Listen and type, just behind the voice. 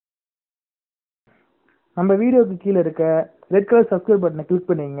நம்ம வீடியோக்கு கீழே இருக்க ரெட் கலர் சப்ஸ்கிரைப் பட்டனை கிளிக்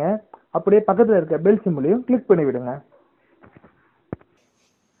பண்ணிங்க. அப்படியே பக்கத்தில் இருக்க பெல் சிம்பிளையும் கிளிக் பண்ணி விடுங்க.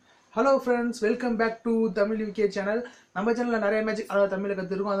 Hello friends, welcome back to Tamil UK channel. நம்ம சேனலில் நிறைய மேஜிக் அழகாக தமிழில்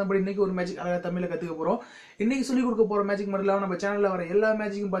கற்றுருக்கோம். அதன்படி இன்னைக்கு ஒரு மேஜிக் அழகாக தமிழில் கற்றுக்க போகிறோம். இன்னைக்கு சொல்லிக் கொடுக்க போகிற மேஜிக் மட்டும் இல்லாமல் நம்ம சேனலில் வர எல்லா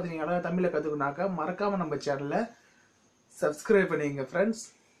மேஜிக்கும் பார்த்து நீங்கள் அழகாக தமிழில் கற்றுக்கணுனாக்கா மறக்காமல் நம்ம சேனலை சப்ஸ்கிரைப் பண்ணிங்க ஃப்ரெண்ட்ஸ்.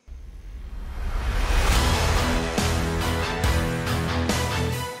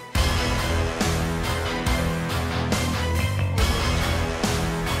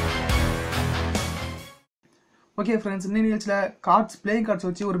 ஓகே ஃப்ரெண்ட்ஸ், இந்த நிகழ்ச்சியில் பிளேயிங் கார்ட்ஸ்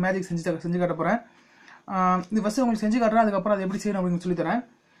வச்சு ஒரு மேஜிக் செஞ்சு காட்ட போகிறேன். இது ஃபஸ்ட்டு உங்களுக்கு செஞ்சு காட்டுறேன், அதுக்கப்புறம் அது எப்படி செய்யணும் அப்படின்னு சொல்லித்தரேன்.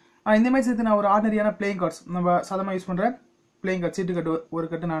 இந்த மாதிரி சேர்த்து நான் ஒரு ஆர்டினரியான பிளேயிங் கார்ட்ஸ் நம்ம சாதாரணமாக யூஸ் பண்ணுற பிளேயிங் கார்டு சீட்டு கட்டு ஒரு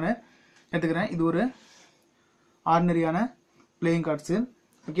கட்டு நான் எடுத்துக்கிறேன். இது ஒரு ஆர்டினரியான பிளேயிங் கார்ட்ஸு.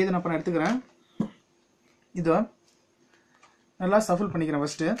 ஓகே, இதை நான் இப்போ எடுத்துக்கிறேன். இதை நல்லா சஃபில் பண்ணிக்கிறேன்.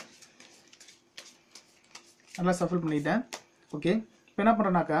 ஃபஸ்ட்டு நல்லா சஃபில் பண்ணிட்டேன். ஓகே, இப்போ என்ன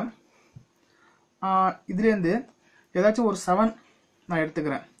பண்ணுறேன்னாக்கா இதுலேருந்து ஏதாச்சும் ஒரு 7 நான்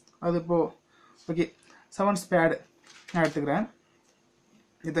எடுத்துக்கிறேன். அது இப்போது ஓகே 7 ஸ்பேடு நான் எடுத்துக்கிறேன்.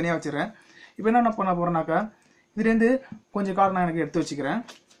 இது தனியாக வச்சுக்கிறேன். இப்போ என்ன பண்ண போகிறேன்னாக்கா இதுலேருந்து கொஞ்சம் கார்டு நான் எனக்கு எடுத்து வச்சுக்கிறேன்.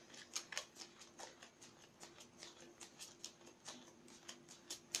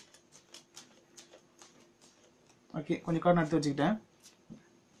 ஓகே, கொஞ்சம் கார்டு நான் எடுத்து வச்சுக்கிட்டேன்.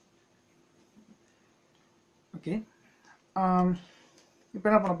 ஓகே, இப்போ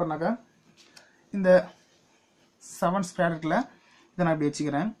என்ன பண்ண போகிறேன்னாக்கா இந்த 7 ஸ்பேடில் இதை நான் இப்படி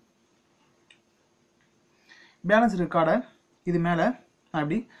வச்சுக்கிறேன். பேலன்ஸ் இருக்க கார்டை இது மேலே நான்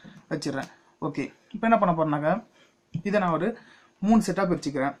இப்படி வச்சிடுறேன். ஓகே, இப்போ என்ன பண்ண போகிறேன்னாக்கா இதை நான் ஒரு 3 செட்டாக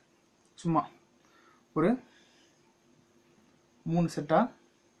பிரிச்சுக்கிறேன். சும்மா ஒரு 3 செட்டாக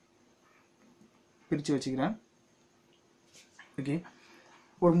பிரித்து வச்சுக்கிறேன். ஓகே,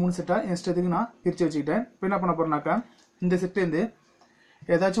 ஒரு 3 செட்டாக என் இஷ்டத்துக்கு நான் பிரித்து வச்சுக்கிட்டேன். இப்போ என்ன பண்ண போகிறேன்னாக்கா இந்த செட்லேருந்து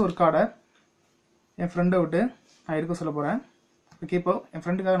ஏதாச்சும் ஒரு கார்டை என் ஃப்ரெண்டை விட்டு நான் எடுக்க சொல்ல போகிறேன். ஓகே, இப்போ என்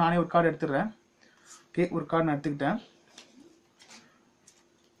ஃப்ரெண்டுக்காக நானே ஒரு கார்டு எடுத்துடுறேன். ஓகே, ஒரு கார்டு நான் எடுத்துக்கிட்டேன்.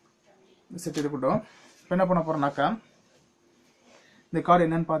 செட் இருக்கட்டும். இப்போ என்ன பண்ண போகிறேன்னாக்கா இந்த கார்டு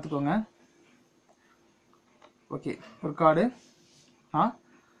என்னன்னு பார்த்துக்கோங்க. ஓகே, ஒரு கார்டு நான்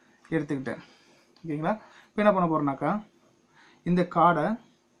எடுத்துக்கிட்டேன். ஓகேங்களா? இப்போ என்ன பண்ண போகிறேன்னாக்கா இந்த கார்டை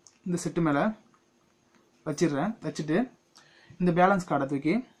இந்த செட்டு மேலே வச்சிடுறேன். வச்சுட்டு இந்த பேலன்ஸ் கார்டை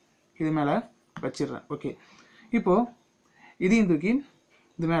தூக்கி இது மேலே வச்சிடுறேன். ஓகே, இப்போது இதையும் தூக்கி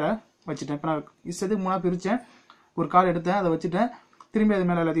இது மேலே வச்சுட்டேன். இப்போ நான் இஷ்டத்துக்கு 3 பிரித்தேன். ஒரு கார்டு எடுத்தேன், அதை வச்சுட்டேன். திரும்பி அது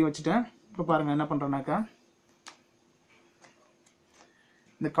மேலே எல்லாத்தையும் வச்சுட்டேன். இப்போ பாருங்கள் என்ன பண்ணுறேன்னாக்கா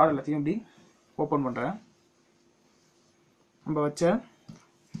இந்த கார்டு எல்லாத்தையும் இப்படி ஓப்பன் பண்ணுறேன். நம்ம வச்ச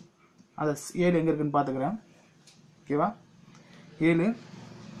அதை 7 எங்கே இருக்குதுன்னு பார்த்துக்கிறேன். ஓகேவா? 7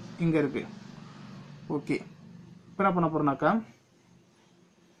 இங்கே இருக்குது. ஓகே, இப்போ என்ன பண்ண போகிறேன்னாக்கா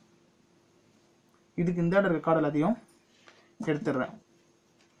இதுக்கு இந்த இருக்க கார்டு எல்லாத்தையும் எடுத்துடுறேன்.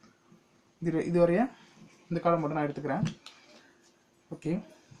 இதுவரைய இந்த கார்டை மட்டும் நான் எடுத்துக்கிறேன். ஓகே,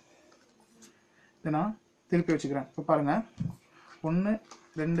 இதை நான் திருப்பி வச்சுக்கிறேன். இப்போ பாருங்கள் 1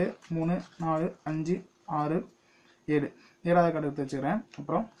 2 3 4 5 6 7 7வது கார்டு எடுத்து வச்சுக்கிறேன்.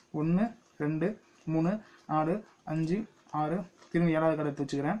 அப்புறம் 1 2 3 4 5 6 திரும்பி 7வது கார்டு எடுத்து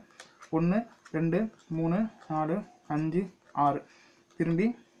வச்சுக்கிறேன். 1 2 3 4 5 6 திரும்பி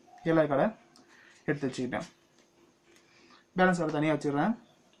 7வது கார்டை எடுத்து வச்சுக்கிட்டேன். பேலன்ஸ் கார்டு தனியாக வச்சுக்கிறேன்.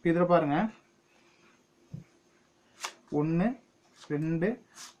 இப்போ இதில் பாருங்கள் 1 2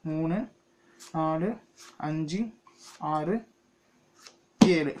 3 4 5 6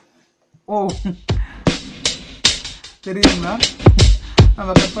 7. ஓ, தெரியுங்களா? நம்ம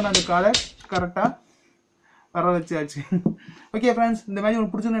கட் பண்ண அந்த கார்டை கரெக்டாக வர வச்சாச்சு. ஓகே ஃப்ரெண்ட்ஸ், இந்த மாதிரி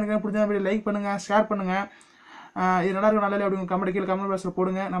உங்களுக்கு பிடிச்சிருந்து எனக்கு பிடிச்ச வீடியோ லைக் பண்ணுங்கள், ஷேர் பண்ணுங்கள். இது நல்லா இருக்கும், நல்லா அப்படி கமெண்ட் கீழே கமெண்ட் பாக்ஸில்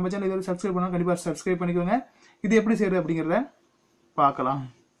போடுங்க. நம்ம சேனல் இது சப்ஸ்கிரைப் பண்ணுங்க, கண்டிப்பாக சப்ஸ்கிரைப் பண்ணிக்கோங்க. இது எப்படி செய்யுது அப்படிங்கிறத பார்க்கலாம்.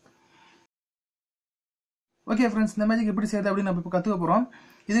 ஓகே ஃப்ரெண்ட்ஸ், இந்த மேஜிக் எப்படி செய்யுது அப்படின்னு நம்ம இப்போ கற்றுக்க போகிறோம்.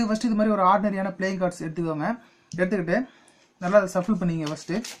 இதுக்கு ஃபஸ்ட்டு இது மாதிரி ஒரு ஆர்டினரியான பிளேயிங் கார்ட்ஸ் எடுத்துக்கோங்க. எடுத்துக்கிட்டு நல்லா அதை சஃபில் பண்ணிங்க.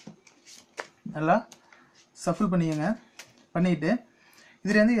 ஃபஸ்ட்டு நல்லா சஃபில் பண்ணிக்கோங்க. பண்ணிவிட்டு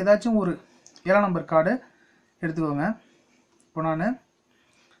இதுலேருந்து ஏதாச்சும் ஒரு 7 நம்பர் கார்டு எடுத்துக்கோங்க. இப்போ நான்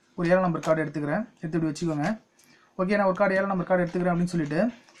ஒரு 7 நம்பர் கார்டு எடுத்துக்கிறேன். எடுத்து இப்படி வச்சுக்கோங்க. ஓகே, நான் ஒரு கார்டு 7 நம்பர் கார்டு எடுத்துக்கிறேன் அப்படின்னு சொல்லிட்டு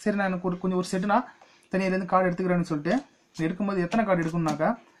சரி நான் எனக்கு கொஞ்சம் ஒரு செட்டு நான் தனியிலேருந்து கார்டு எடுத்துக்கிறேன்னு சொல்லிட்டு எடுக்கும்போது எத்தனை கார்டு எடுக்கணும்னாக்கா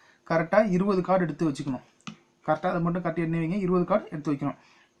கரெக்டாக 20 கார்டு எடுத்து வச்சுக்கணும். கரெக்டாக அதை மட்டும் கட்டி எண்ணி வைங்க. 20 கார்டு எடுத்து வைக்கணும்.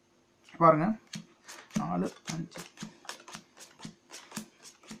 பாருங்கள் 4 5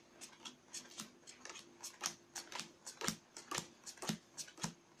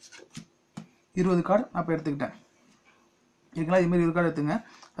 20 கார்டு நான் இப்போ எடுத்துக்கிட்டேன். இதுக்கெல்லாம் இதுமாரி 20 கார்டு எடுத்துங்க.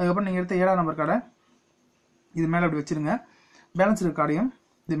 அதுக்கப்புறம் நீங்கள் எடுத்த 7ஆம் நம்பர் கார்டை இது மேலே அப்படி வச்சிருங்க. பேலன்ஸ் இருக்க கார்டையும்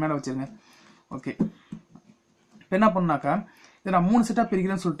இது மேலே வச்சிருங்க. ஓகே, இப்போ என்ன பண்ணாக்கா இதை நான் 3 செட்டாக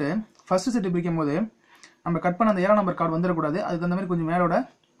பிரிக்கிறேன்னு சொல்லிட்டு ஃபர்ஸ்ட் செட்டு பிரிக்கும் போது நம்ம கட் பண்ண அந்த 7ஆம் நம்பர் கார்டு வந்துடக்கூடாது. அதுக்கு அந்த மாதிரி கொஞ்சம் மேலோட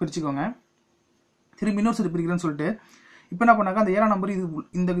பிரிச்சுக்கோங்க. திரும்பி இன்னொரு செட்டு பிரிக்கிறேன்னு சொல்லிட்டு இப்போ என்ன பண்ணாக்கா அந்த 7ஆம் நம்பர் இது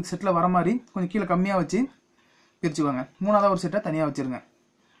இந்த செட்டில் வர மாதிரி கொஞ்சம் கீழே கம்மியாக வச்சு பிரிச்சுக்கோங்க. 3ஆவது ஒரு செட்டை தனியாக வச்சுருங்க.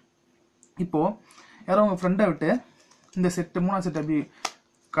 இப்போது யாரோ உங்கள் ஃப்ரெண்டை விட்டு இந்த செட்டு 3ஆவது செட்டை அப்படி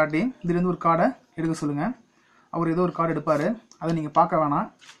காட்டி இதுலேருந்து ஒரு கார்டை எடுக்க சொல்லுங்கள். அவர் ஏதோ ஒரு கார்டு எடுப்பார். அதை நீங்கள் பார்க்க வேணாம்,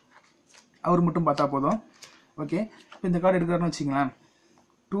 அவர் மட்டும் பார்த்தா போதும். ஓகே, இப்போ இந்த கார்டு எடுக்கிறாருன்னு வச்சிங்களேன்.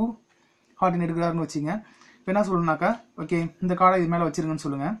 2 ஹார்டின் எடுக்கிறாருன்னு வச்சிங்க. இப்போ என்ன சொல்லணும்னாக்கா ஓகே இந்த கார்டை இது மேலே வச்சிருங்கன்னு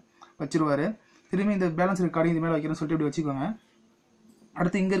சொல்லுங்கள். வச்சிருவார். திரும்பி இந்த பேலன்ஸ் இருக்க கார்டையும் இது மேலே வைக்கிறேன்னு சொல்லிட்டு இப்படி வச்சுக்கோங்க.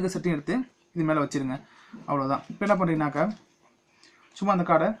 அடுத்து இங்கே இருக்க செட்டையும் எடுத்து இது மேலே வச்சிருங்க. அவ்வளோதான். இப்போ என்ன பண்ணுறீங்கனாக்கா சும்மா அந்த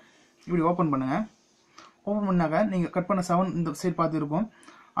கார்டை இப்படி ஓப்பன் பண்ணுங்கள். ஓப்பன் பண்ணாக்கா நீங்கள் கட் பண்ண 7 இந்த சைடு பார்த்து இருப்போம்.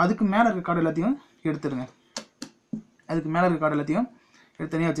 அதுக்கு மேலே இருக்க கார்டு எல்லாத்தையும் எடுத்துருங்க. அதுக்கு மேலே இருக்க கார்டு எல்லாத்தையும்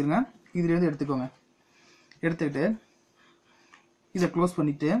எடுத்து தனியாக வச்சுருங்க. இதுலேருந்து எடுத்துக்கோங்க. எடுத்துக்கிட்டு இதை க்ளோஸ்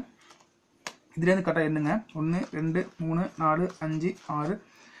பண்ணிவிட்டு இதுலேருந்து கரெக்டாக எண்ணுங்க. 1 2 3 4 5 6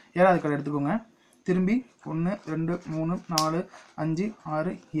 7ஆவது கார்டு எடுத்துக்கோங்க. திரும்பி 1 2 3 4 5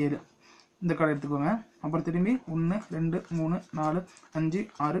 6 7 இந்த கார்டை எடுத்துக்கோங்க. அப்புறம் திரும்பி 1 2 3 4 5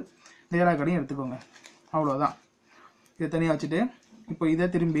 6 இந்த 7ஆவது கார்டையும் எடுத்துக்கோங்க. அவ்வளோதான். இதை தனியாக வச்சுட்டு இப்போ இதை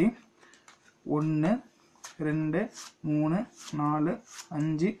திரும்பி 1 2 3 4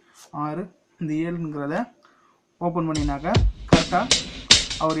 5 6 இந்த 7ங்கிறத ஓப்பன் பண்ணினாக்கா கரெக்டாக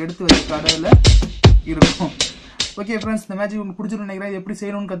அவர் எடுத்து வச்ச கடையில் இருக்கும். ஓகே ஃப்ரெண்ட்ஸ், இந்த மேட்ச் உங்களுக்கு பிடிச்சிருன்னு நினைக்கிறேன். இது எப்படி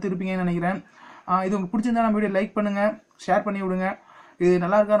செய்யணும்னு கற்றுருப்பீங்கன்னு நினைக்கிறேன். இது உங்களுக்கு பிடிச்சிருந்தா நம்ம வீடியோ லைக் பண்ணுங்கள், ஷேர் பண்ணி விடுங்க. இது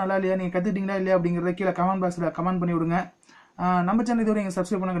நல்லா இருக்கா நல்லா இல்லையா, நீங்கள் கற்றுக்கிட்டீங்களா இல்லையா அப்படிங்கிறத கீழே கமெண்ட் பாக்ஸில் கமெண்ட் பண்ணி விடுங்க. நம்ம சேனல் இதுவரை நீங்கள்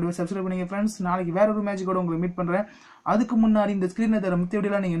சப்ஸ்கிரைப் பண்ண கண்டிப்பாக சப்ஸ்கிரைப் பண்ணிங்க ஃப்ரெண்ட்ஸ். நாளைக்கு வேற ஒரு மேட்ச் கூட உங்களுக்கு மீட் பண்ணுறேன். அதுக்கு முன்னாடி இந்த ஸ்க்ரீனில் தர மித்த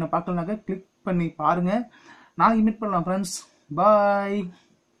வீடியோலாம் நீங்கள் என்ன பார்க்கலனாக்கா கிளிக் பண்ணி பாருங்கள். நாளைக்கு மீட் பண்ணலாம் ஃப்ரெண்ட்ஸ். பாய்.